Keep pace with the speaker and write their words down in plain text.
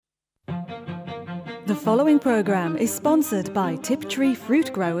The following programme is sponsored by Tiptree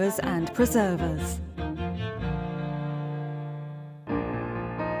Fruit Growers and Preservers.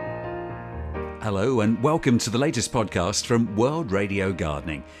 Hello and welcome to the latest podcast from World Radio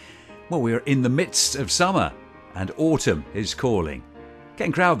Gardening. Well, we're in the midst of summer and autumn is calling.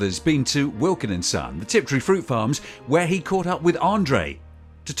 Ken Crowther's been to Wilkin & Son, the Tiptree Fruit Farms, where he caught up with Andre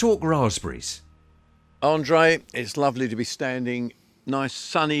to talk raspberries. Andre, it's lovely to be standing, nice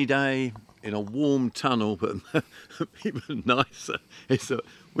sunny day in a warm tunnel, but even nicer,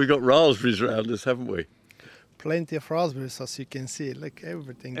 we've got raspberries around us, haven't we? Plenty of raspberries, as you can see. Look,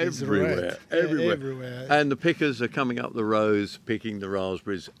 everything is everywhere. Everywhere. And the pickers are coming up the rows, picking the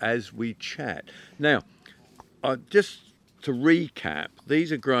raspberries as we chat. Now, just to recap,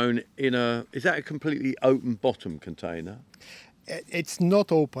 these are grown in is that a completely open bottom container? It's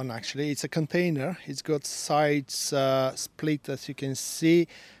not open, actually. It's a container. It's got sides split, as you can see,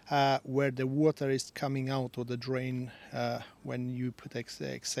 where the water is coming out of the drain. When you put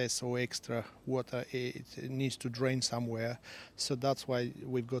excess or extra water, it needs to drain somewhere. So that's why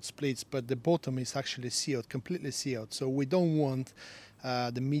we've got splits. But the bottom is actually sealed, completely sealed. So we don't want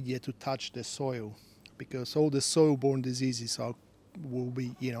the media to touch the soil, because all the soil-borne diseases will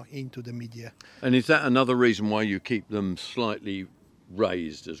be, into the media. And is that another reason why you keep them slightly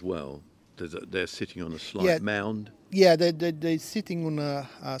raised as well? They're sitting on a slight mound? Yeah, they're sitting on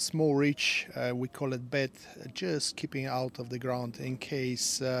a small ridge, we call it bed, just keeping out of the ground in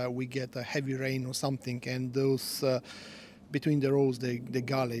case we get a heavy rain or something, and those between the rows, the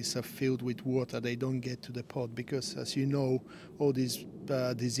gullies are filled with water. They don't get to the pot because, as you know, all these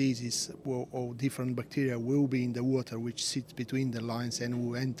diseases or different bacteria will be in the water, which sits between the lines and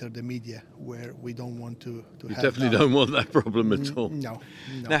will enter the media, where we don't want to you have definitely don't want that problem at all. No.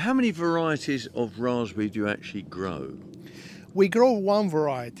 Now, how many varieties of raspberry do you actually grow? We grow one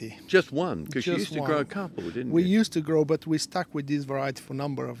variety. Just one? Because you used to grow a one. couple, didn't We you? used to grow, but we stuck with this variety for a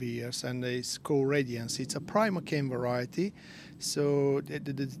number of years, and it's called Radiance. It's a Prima cane variety. So the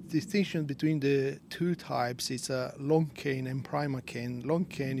distinction between the two types is a long cane and Prima cane. Long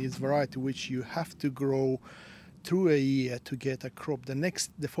cane is variety which you have to grow through a year to get a crop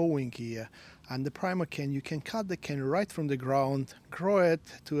the following year. And the Prima cane, you can cut the cane right from the ground, grow it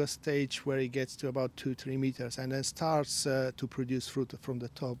to a stage where it gets to about 2-3 meters, and then starts to produce fruit from the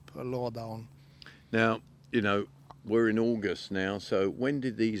top lower down. Now, we're in August now, so when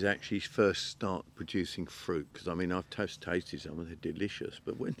did these actually first start producing fruit? Because, I've tasted some, and they're delicious,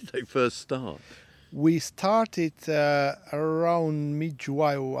 but when did they first start? We started around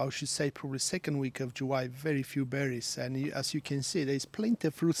mid-July, or I should say probably second week of July, very few berries. And as you can see, there's plenty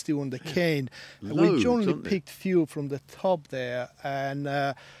of fruit still on the cane. Loads, we only aren't there? picked few from the top there.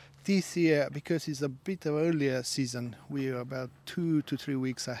 And this year, because it's a bit of earlier season, we are about 2 to 3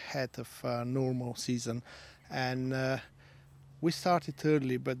 weeks ahead of normal season. And we started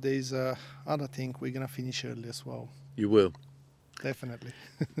early, but there's other thing, we're going to finish early as well. You will. Definitely.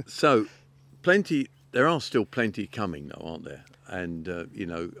 So, there are still plenty coming though, aren't there? And,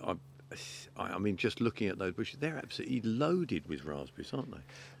 just looking at those bushes, they're absolutely loaded with raspberries, aren't they?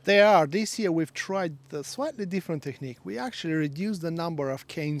 They are. This year we've tried a slightly different technique. We actually reduced the number of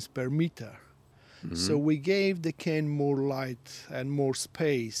canes per meter. Mm-hmm. So we gave the cane more light and more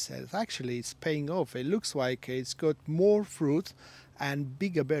space. And actually, it's paying off. It looks like it's got more fruit and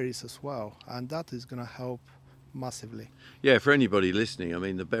bigger berries as well. And that is going to help massively. Yeah, for anybody listening,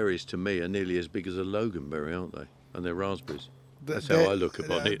 the berries to me are nearly as big as a loganberry, aren't they? And they're raspberries. That's how I look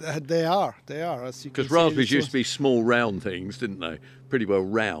upon it. They are. Because raspberries used to be small, round things, didn't they? Pretty well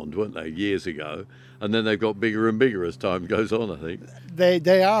round, weren't they, years ago? And then they've got bigger and bigger as time goes on, I think.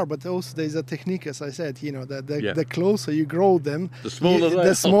 They are, but also there's a technique, as I said, the closer you grow them, the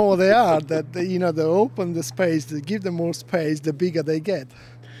smaller they are. That they open the space, they give them more space, the bigger they get.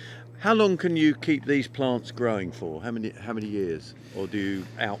 How long can you keep these plants growing for? How many years? Or do you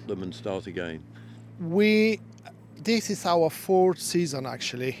out them and start again? This is our fourth season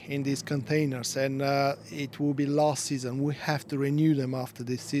actually in these containers, and it will be last season. We have to renew them after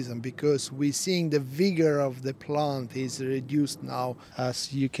this season because we're seeing the vigor of the plant is reduced now.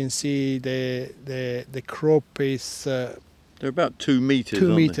 As you can see, the crop is they're about 2 meters.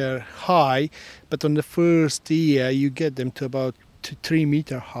 2 meter high, but on the first year you get them to about 3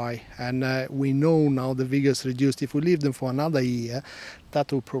 meter high, and we know now the vigor is reduced. If we leave them for another year,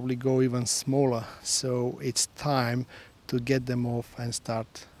 that will probably go even smaller. So it's time to get them off and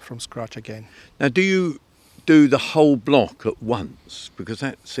start from scratch again. Now, do you do the whole block at once? Because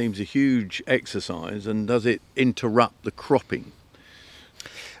that seems a huge exercise, and does it interrupt the cropping?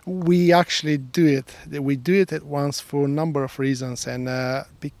 We actually do it. We do it at once for a number of reasons, and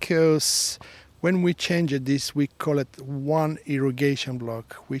because When we changed this, we call it one irrigation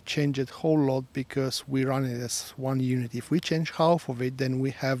block. We changed it whole lot because we run it as one unit. If we change half of it, then we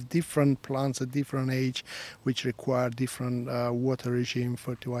have different plants at different age, which require different water regime,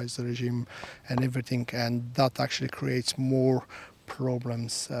 fertilizer regime, and everything. And that actually creates more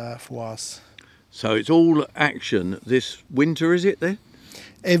problems for us. So it's all action this winter, is it then?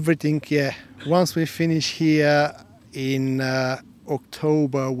 Everything, yeah. Once we finish here in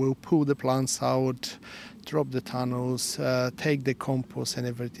October, we'll pull the plants out, drop the tunnels, take the compost and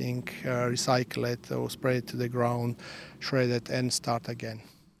everything, recycle it or spray it to the ground, shred it and start again.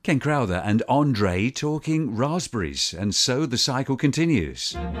 Ken Crowther and Andre talking raspberries, and so the cycle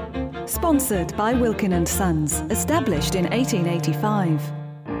continues. Sponsored by Wilkin & Sons, established in 1885.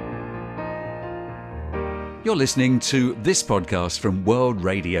 You're listening to this podcast from World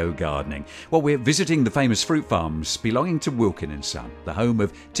Radio Gardening. Well, we're visiting the famous fruit farms belonging to Wilkin & Son, the home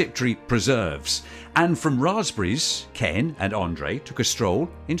of Tiptree Preserves. And from raspberries, Ken and Andre took a stroll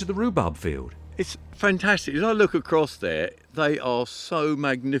into the rhubarb field. It's fantastic. As I look across there, they are so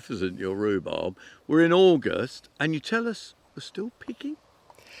magnificent, your rhubarb. We're in August, and you tell us we're still picking?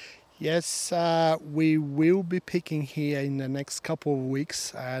 Yes, we will be picking here in the next couple of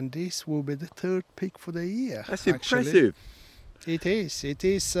weeks, and this will be the third pick for the year. That's impressive. It is. It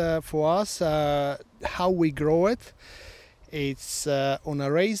is for us how we grow it. It's on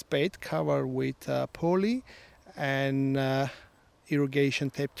a raised bed covered with poly and irrigation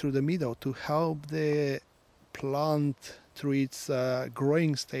tape through the middle to help the plant through its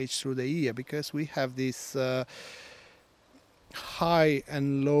growing stage through the year, because we have this high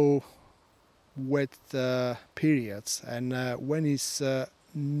and low wet periods, and when it's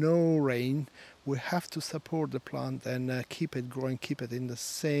no rain, we have to support the plant and keep it growing, keep it in the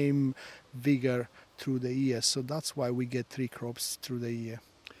same vigor through the year. So that's why we get 3 crops through the year.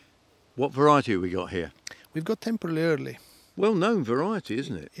 What variety have we got here? We've got Temporary Early. Well-known variety,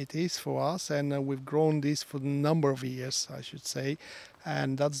 isn't it? It is for us, and we've grown this for a number of years, I should say,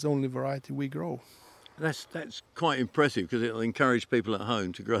 and that's the only variety we grow. That's quite impressive, because it'll encourage people at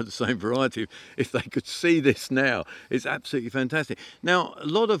home to grow the same variety if they could see this now. It's absolutely fantastic. Now, a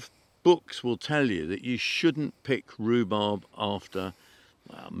lot of books will tell you that you shouldn't pick rhubarb after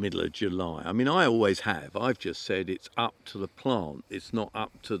middle of July. I mean, I always have. I've just said it's up to the plant. It's not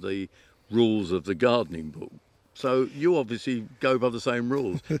up to the rules of the gardening book. So you obviously go by the same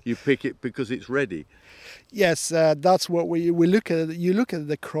rules. You pick it because it's ready. Yes, that's what we look at. You look at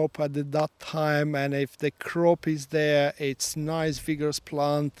the crop at that time, and if the crop is there, it's nice, vigorous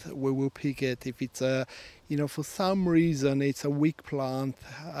plant, we will pick it. If it's for some reason it's a weak plant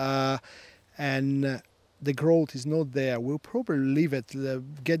and the growth is not there, we'll probably leave it,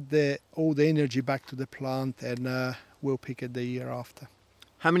 get all the energy back to the plant, and we'll pick it the year after.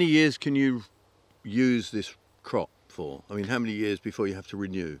 How many years can you use this crop for? I mean, how many years before you have to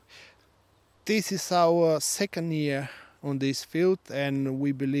renew? This is our second year on this field, and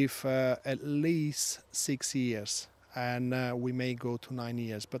we believe at least 6 years, and we may go to 9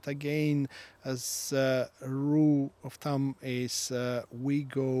 years. But again, as a rule of thumb is we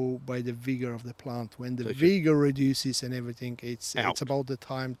go by the vigor of the plant. When the vigor reduces and everything, it's about the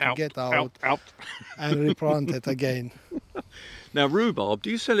time to get out and replant it again. Now, rhubarb, do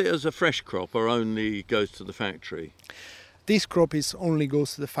you sell it as a fresh crop or only goes to the factory? This crop only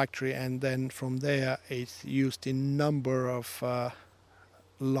goes to the factory, and then from there it's used in number of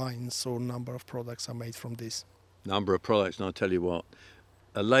lines, or number of products are made from this. Number of products, and I'll tell you what,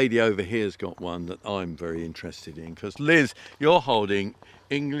 a lady over here's got one that I'm very interested in, because Liz, you're holding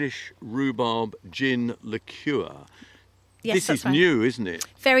English rhubarb gin liqueur. Yes, this is right. New, isn't it?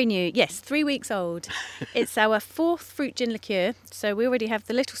 Very new, yes, 3 weeks old. It's our 4th fruit gin liqueur, so we already have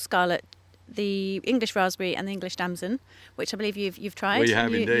the Little Scarlet, the English raspberry and the English damson, which I believe you've tried. We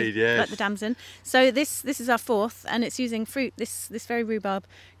have indeed, yes. Like the damson. So this is our 4th, and it's using fruit, this very rhubarb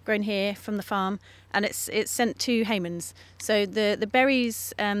grown here from the farm, and it's sent to Haymans. So the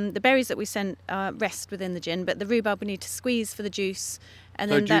berries that we sent rest within the gin, but the rhubarb we need to squeeze for the juice.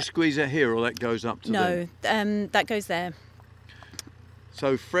 And so then do you squeeze it here, or that goes up to them? No, that goes there.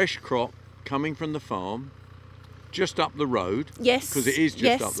 So fresh crop coming from the farm, just up the road. Yes. Because it is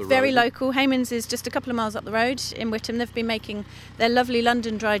just up the road. Yes, very local. Haymans is just a couple of miles up the road in Witham. They've been making their lovely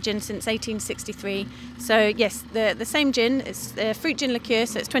London dry gin since 1863. So yes, the same gin. It's fruit gin liqueur,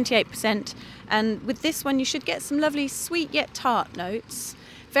 so it's 28%. And with this one, you should get some lovely sweet yet tart notes.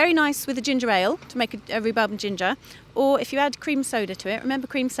 Very nice with a ginger ale to make a rhubarb and ginger. Or if you add cream soda to it, remember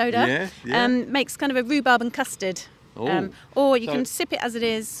cream soda? Yeah. Makes kind of a rhubarb and custard. Or you can sip it as it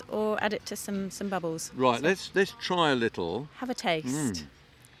is, or add it to some bubbles. Right, so let's try a little. Have a taste.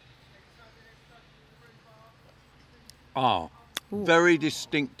 Very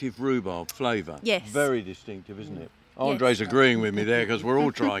distinctive rhubarb flavour. Yes. Very distinctive, isn't it? Andre's agreeing with me there because we're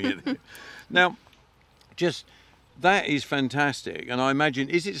all trying it. Now, that is fantastic. And I imagine,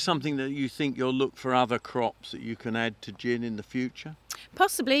 is it something that you think you'll look for other crops that you can add to gin in the future?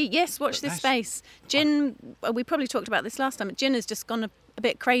 Possibly, yes. Watch this space. Gin. We probably talked about this last time. But gin has just gone a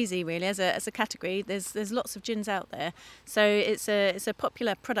bit crazy, really, as a category. There's lots of gins out there, so it's a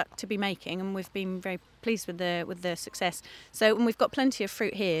popular product to be making, and we've been very pleased with the success. So, and we've got plenty of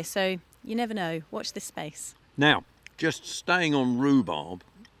fruit here. So you never know. Watch this space. Now, just staying on rhubarb,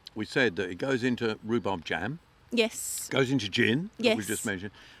 we said that it goes into rhubarb jam. Yes. Goes into gin. Yes. That we just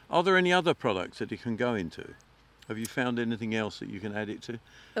mentioned. Are there any other products that it can go into? Have you found anything else that you can add it to?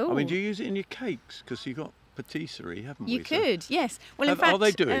 Ooh. I mean, do you use it in your cakes? Because you've got patisserie, haven't we? You could, yes. Well, in Are fact,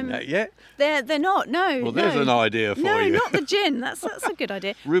 they doing that yet? They're not. No. Well, there's an idea for you. No, not the gin. That's a good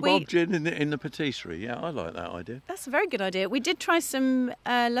idea. Rhubarb gin in the patisserie. Yeah, I like that idea. That's a very good idea. We did try some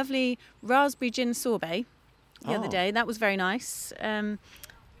lovely raspberry gin sorbet the other day. That was very nice.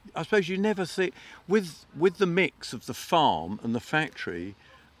 I suppose you never think with the mix of the farm and the factory,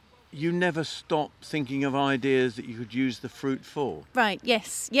 you never stop thinking of ideas that you could use the fruit for. Right,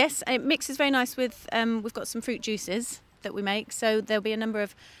 yes. It mixes very nice with, we've got some fruit juices that we make, so there'll be a number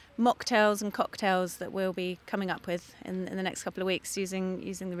of mocktails and cocktails that we'll be coming up with in the next couple of weeks using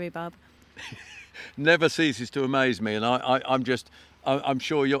the rhubarb. Never ceases to amaze me, and I'm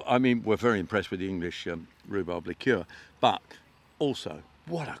sure we're very impressed with the English rhubarb liqueur, but also,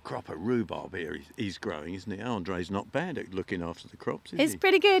 what a crop of rhubarb here he's growing, isn't he? Andre's not bad at looking after the crops, is he? It's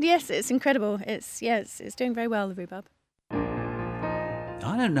pretty good, yes. It's incredible. It's doing very well, the rhubarb.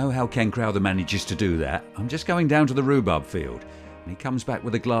 I don't know how Ken Crowther manages to do that. I'm just going down to the rhubarb field, and he comes back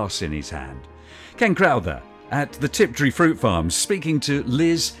with a glass in his hand. Ken Crowther at the Tiptree Fruit Farm, speaking to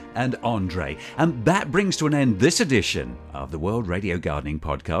Liz and Andre. And that brings to an end this edition of the World Radio Gardening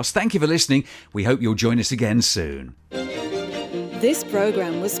Podcast. Thank you for listening. We hope you'll join us again soon. This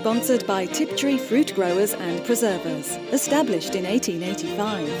programme was sponsored by Tiptree Fruit Growers and Preservers, established in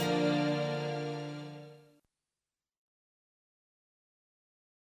 1885.